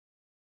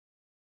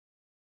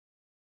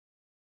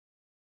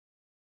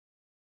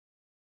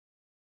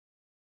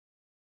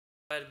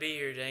Glad to be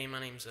here today. My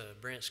name's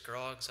Brent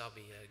Scoggs. I'll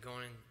be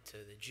going into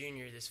the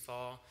junior this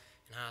fall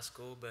in high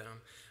school, but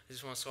I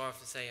just want to start off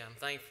to say I'm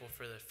thankful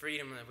for the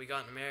freedom that we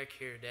got in America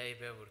here today,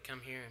 be able to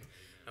come here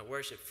and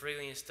worship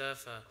freely and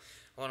stuff.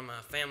 A lot of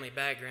my family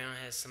background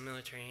has some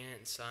military in it,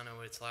 and so I know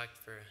what it's like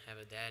to have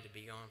a dad to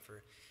be gone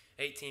for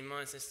 18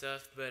 months and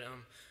stuff, but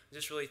I'm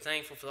just really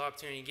thankful for the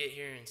opportunity to get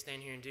here and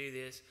stand here and do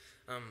this.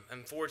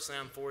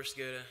 Unfortunately, I'm forced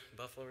to go to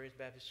Buffalo Ridge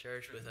Baptist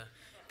Church with a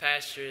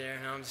pastor there.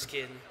 No, I'm just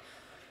kidding.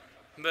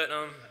 But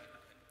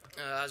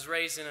I was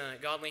raised in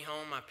a godly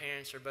home. My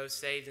parents are both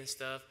saved and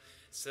stuff,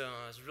 so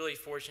I was really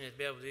fortunate to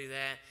be able to do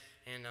that.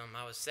 And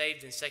I was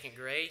saved in second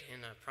grade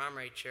in a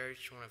primary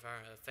church. One of our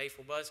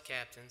faithful bus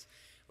captains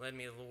led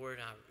me to the Lord.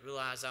 I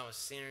realized I was a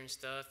sinner and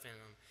stuff, and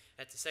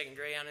at the second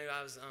grade, I knew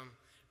I was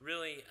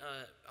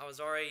I was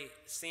already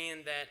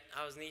seeing that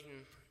I was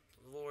needing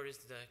the Lord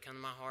to come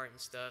to my heart and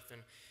stuff.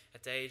 And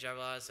at the age, I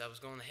realized I was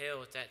going to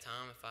hell at that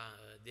time if I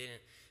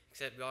didn't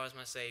accept God as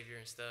my Savior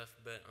and stuff.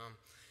 But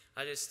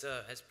I just,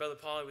 as Brother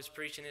Paulie was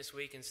preaching this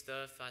week and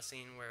stuff, I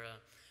seen where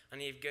I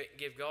need to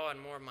give God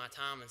more of my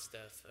time and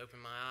stuff, open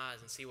my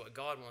eyes and see what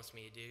God wants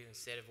me to do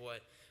instead of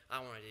what I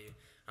want to do.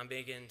 I'm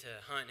big into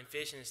hunting and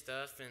fishing and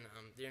stuff, and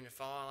during the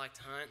fall I like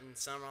to hunt, and in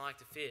summer I like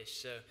to fish.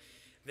 So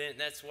then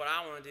that's what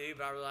I want to do,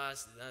 but I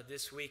realized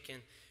this week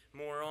and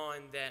more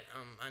on that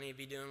I need to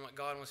be doing what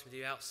God wants me to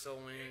do, out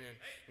sowing and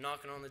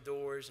knocking on the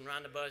doors and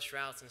riding the bus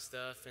routes and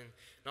stuff, and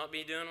not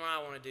be doing what I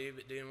want to do,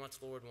 but doing what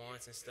the Lord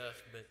wants and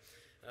stuff. But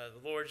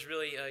the Lord's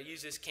really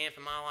used this camp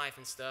in my life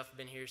and stuff. I've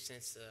been here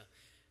since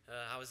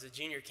I was a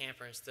junior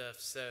camper and stuff,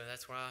 so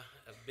that's why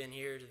I've been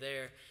here to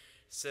there.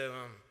 So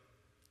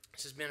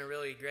this has been a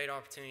really great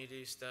opportunity to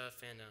do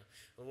stuff, and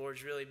the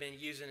Lord's really been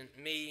using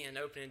me and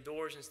opening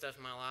doors and stuff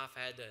in my life.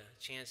 I had the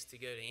chance to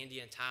go to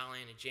India and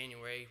Thailand in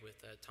January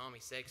with Tommy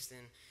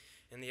Sexton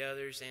and the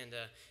others, and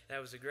that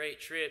was a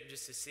great trip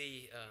just to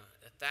see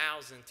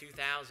 1,000,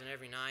 2,000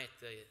 every night.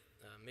 The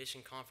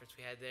mission conference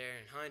we had there,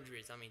 and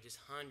hundreds, just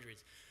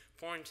hundreds,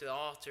 pouring to the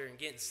altar and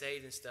getting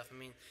saved and stuff.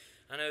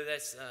 I know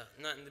that's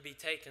nothing to be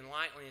taken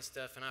lightly and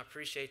stuff, and I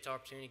appreciate the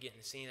opportunity getting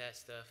to see that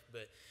stuff,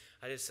 but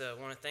I just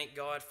want to thank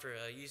God for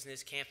using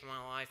this camp in my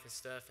life and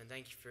stuff, and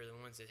thank you for the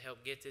ones that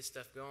helped get this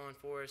stuff going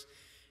for us.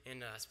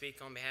 And I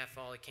speak on behalf of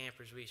all the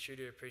campers. We sure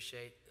do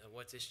appreciate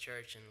what this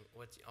church and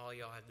what all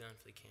y'all have done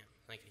for the camp.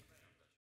 Thank you.